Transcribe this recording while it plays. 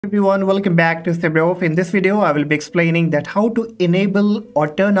Everyone, welcome back to SebRauf. In this video, I will be explaining that how to enable or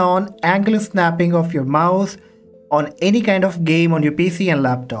turn on angle snapping of your mouse on any kind of game on your PC and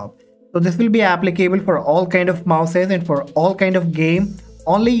laptop. So this will be applicable for all kind of mouses and for all kind of game.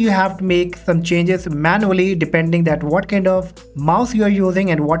 Only you have to make some changes manually depending that what kind of mouse you are using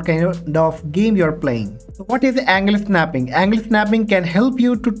and what kind of game you are playing. So what is angle snapping? Angle snapping can help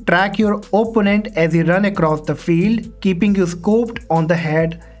you to track your opponent as you run across the field, keeping you scoped on the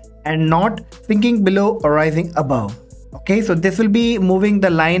head and not sinking below or rising above. Okay, so this will be moving the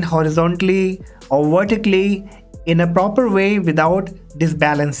line horizontally or vertically in a proper way without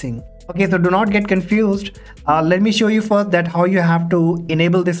disbalancing. Okay, so do not get confused. Let me show you first that how you have to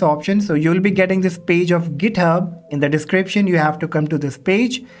enable this option. So you will be getting this page of GitHub. In the description, you have to come to this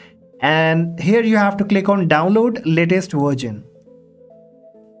page, and here you have to click on download latest version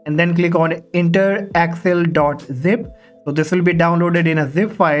and then click on interaxle.zip. So this will be downloaded in a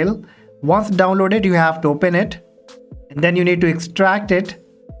zip file. Once downloaded, you have to open it, and then you need to extract it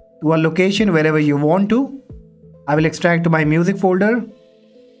to a location wherever you want to. I will extract to my music folder,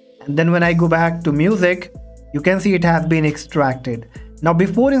 and then when I go back to music, you can see it has been extracted. Now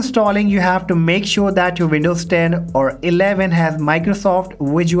before installing, you have to make sure that your Windows 10 or 11 has Microsoft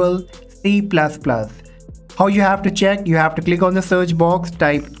Visual C++. How you have to check? You have to click on the search box,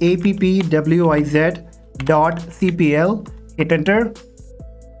 type appwiz.cpl, hit enter.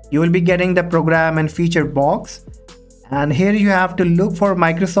 You will be getting the program and feature box, and here you have to look for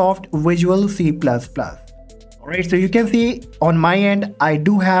Microsoft Visual C++. Alright, so you can see on my end I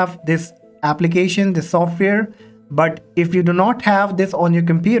do have this application, this software, but if you do not have this on your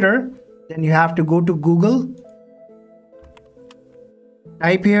computer, then you have to go to Google,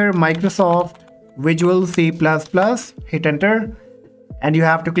 type here Microsoft Visual C++, hit enter, and you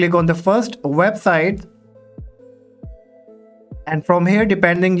have to click on the first website. And from here,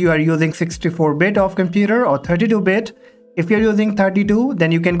 depending you are using 64-bit of computer or 32-bit. If you're using 32,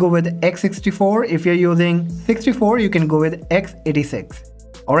 then you can go with x64. If you're using 64, you can go with x86.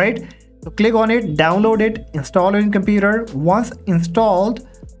 Alright, so click on it, download it, install it in computer. Once installed,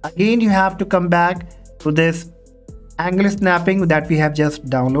 again you have to come back to this angle snapping that we have just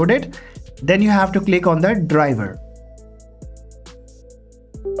downloaded. Then you have to click on the driver.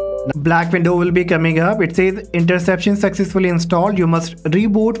 The black window will be coming up. It says interception successfully installed. You must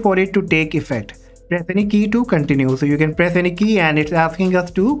reboot for it to take effect. Press any key to continue. So you can press any key, and it's asking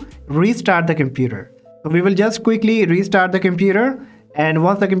us to restart the computer. So we will just quickly restart the computer, and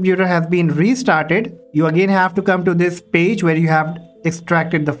once the computer has been restarted, you again have to come to this page where you have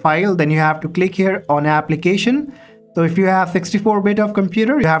extracted the file. Then you have to click here on application. So if you have 64-bit of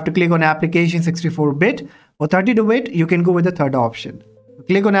computer, you have to click on application 64-bit, or 32-bit, you can go with the third option.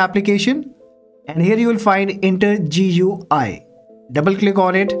 Click on application, and here you will find enter GUI. Double click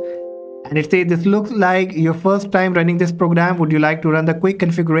on it, and it says this looks like your first time running this program. Would you like to run the quick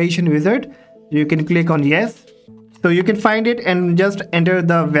configuration wizard? You can click on yes. So you can find it and just enter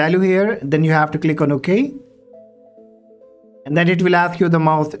the value here. Then you have to click on OK. And then it will ask you the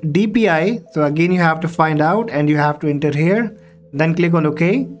mouse DPI. So again you have to find out, and you have to enter here. Then click on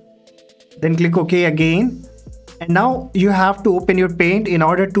OK. Then click OK again. And now you have to open your paint in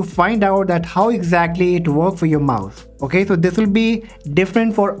order to find out that how exactly it works for your mouse. Okay, so this will be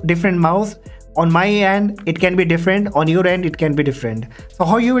different for different mouse. On my end, it can be different. On your end, it can be different. So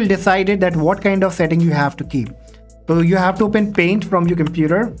how you will decide it that what kind of setting you have to keep. So you have to open paint from your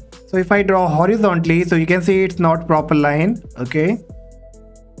computer. So if I draw horizontally, so you can see it's not proper line. Okay.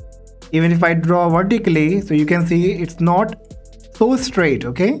 Even if I draw vertically, so you can see it's not so straight.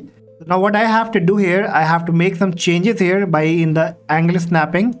 Okay. Now what I have to do here, I have to make some changes here by in the angle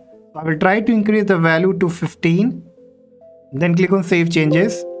snapping. So I will try to increase the value to 15. Then click on save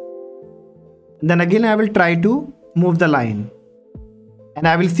changes. Then again I will try to move the line. And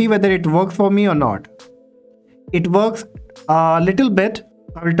I will see whether it works for me or not. It works a little bit.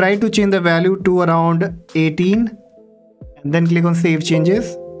 I will try to change the value to around 18. And then click on save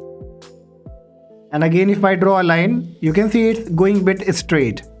changes. And again if I draw a line, you can see it's going a bit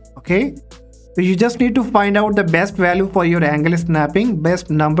straight. Okay, so you just need to find out the best value for your angle snapping, best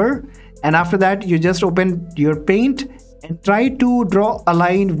number, and after that you just open your paint and try to draw a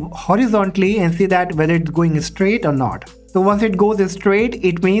line horizontally and see that whether it's going straight or not. So once it goes straight,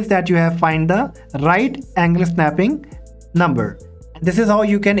 it means that you have found the right angle snapping number. And this is how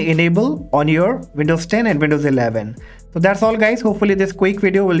you can enable on your Windows 10 and Windows 11. So that's all guys. Hopefully this quick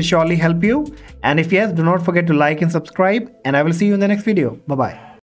video will surely help you. And if yes, do not forget to like and subscribe, and I will see you in the next video. Bye bye.